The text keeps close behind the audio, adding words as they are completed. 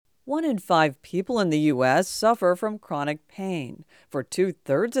1 in 5 people in the U.S. suffer from chronic pain. For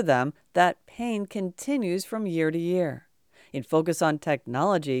two-thirds of them, that pain continues from year to year. In Focus on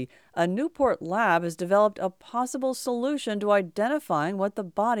Technology, a Newport lab has developed a possible solution to identifying what the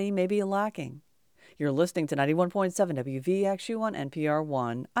body may be lacking. You're listening to 91.7 WVXU on NPR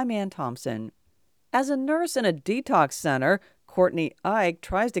One. I'm Ann Thompson. As a nurse in a detox center, Courtney Ike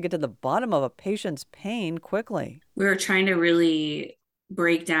tries to get to the bottom of a patient's pain quickly. We were trying to really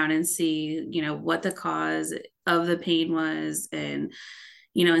break down and see, what the cause of the pain was. And,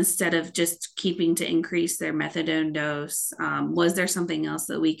 instead of just keeping to increase their methadone dose, was there something else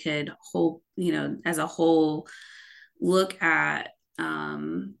that we could as a whole look at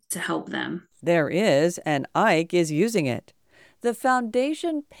to help them? There is, and Ike is using it. The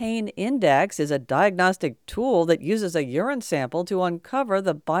Foundation Pain Index is a diagnostic tool that uses a urine sample to uncover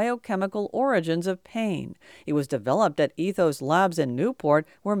the biochemical origins of pain. It was developed at Ethos Labs in Newport,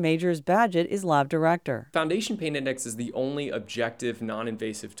 where Majors Badgett is lab director. Foundation Pain Index is the only objective,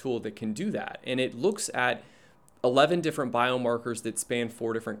 non-invasive tool that can do that. And it looks at 11 different biomarkers that span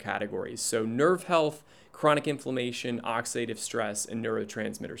 4 different categories. So nerve health, chronic inflammation, oxidative stress, and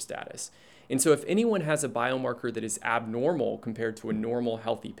neurotransmitter status. And so if anyone has a biomarker that is abnormal compared to a normal,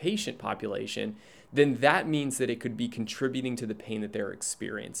 healthy patient population, then that means that it could be contributing to the pain that they're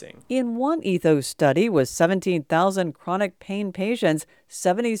experiencing. In one Ethos study with 17,000 chronic pain patients,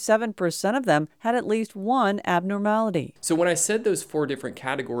 77% of them had at least one abnormality. So when I said those 4 different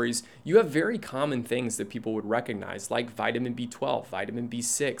categories, you have very common things that people would recognize, like vitamin B12, vitamin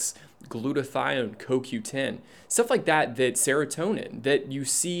B6, glutathione, CoQ10, stuff like that, serotonin, that you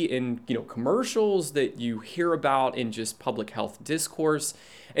see in commercials, that you hear about in just public health discourse.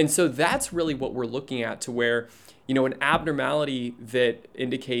 And so that's really what we're looking at, to where an abnormality that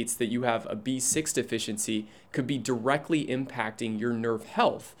indicates that you have a B6 deficiency could be directly impacting your nerve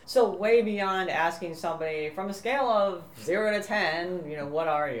health. So way beyond asking somebody from a scale of 0 to 10, what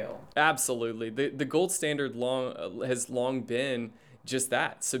are you? Absolutely. The gold standard has long been just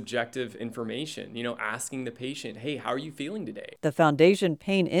that, subjective information, asking the patient, hey, how are you feeling today? The Foundation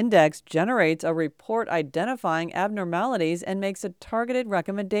Pain Index generates a report identifying abnormalities and makes a targeted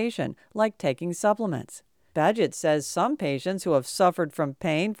recommendation, like taking supplements. Badgett says some patients who have suffered from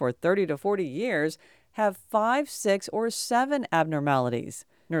pain for 30 to 40 years have 5, 6, or 7 abnormalities.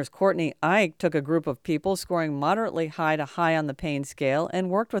 Nurse Courtney Ike took a group of people scoring moderately high to high on the pain scale and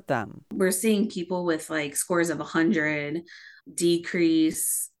worked with them. We're seeing people with scores of 100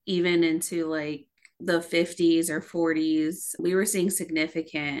 decrease even into the 50s or 40s. We were seeing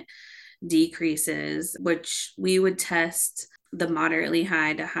significant decreases, which we would test the moderately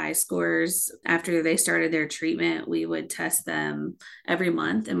high to high scores after they started their treatment. We would test them every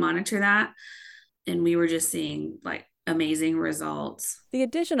month and monitor that. And we were just seeing amazing results. The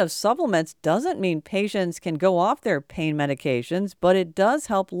addition of supplements doesn't mean patients can go off their pain medications, but it does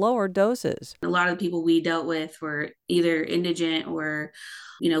help lower doses. A lot of the people we dealt with were either indigent or,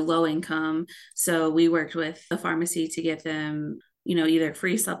 low income. So we worked with the pharmacy to get them, either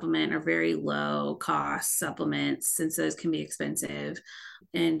free supplement or very low cost supplements, since those can be expensive,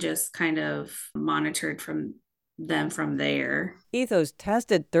 and just kind of monitored from there. Ethos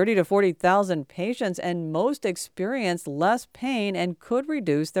tested 30 to 40,000 patients, and most experienced less pain and could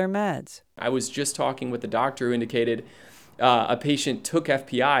reduce their meds. I was just talking with the doctor who indicated a patient took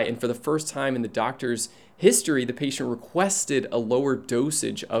FPI, and for the first time in the doctor's history, the patient requested a lower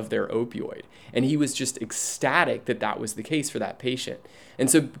dosage of their opioid. And he was just ecstatic that that was the case for that patient. And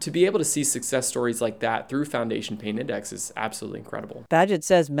so to be able to see success stories like that through Foundation Pain Index is absolutely incredible. Badgett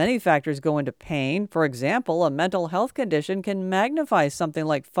says many factors go into pain. For example, a mental health condition can magnify something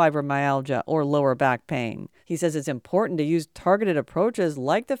like fibromyalgia or lower back pain. He says it's important to use targeted approaches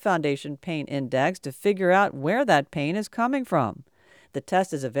like the Foundation Pain Index to figure out where that pain is coming from. The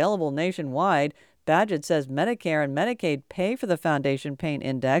test is available nationwide. Badgett says Medicare and Medicaid pay for the Foundation Pain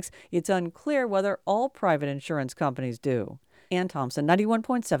Index. It's unclear whether all private insurance companies do. Ann Thompson,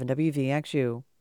 91.7 WVXU.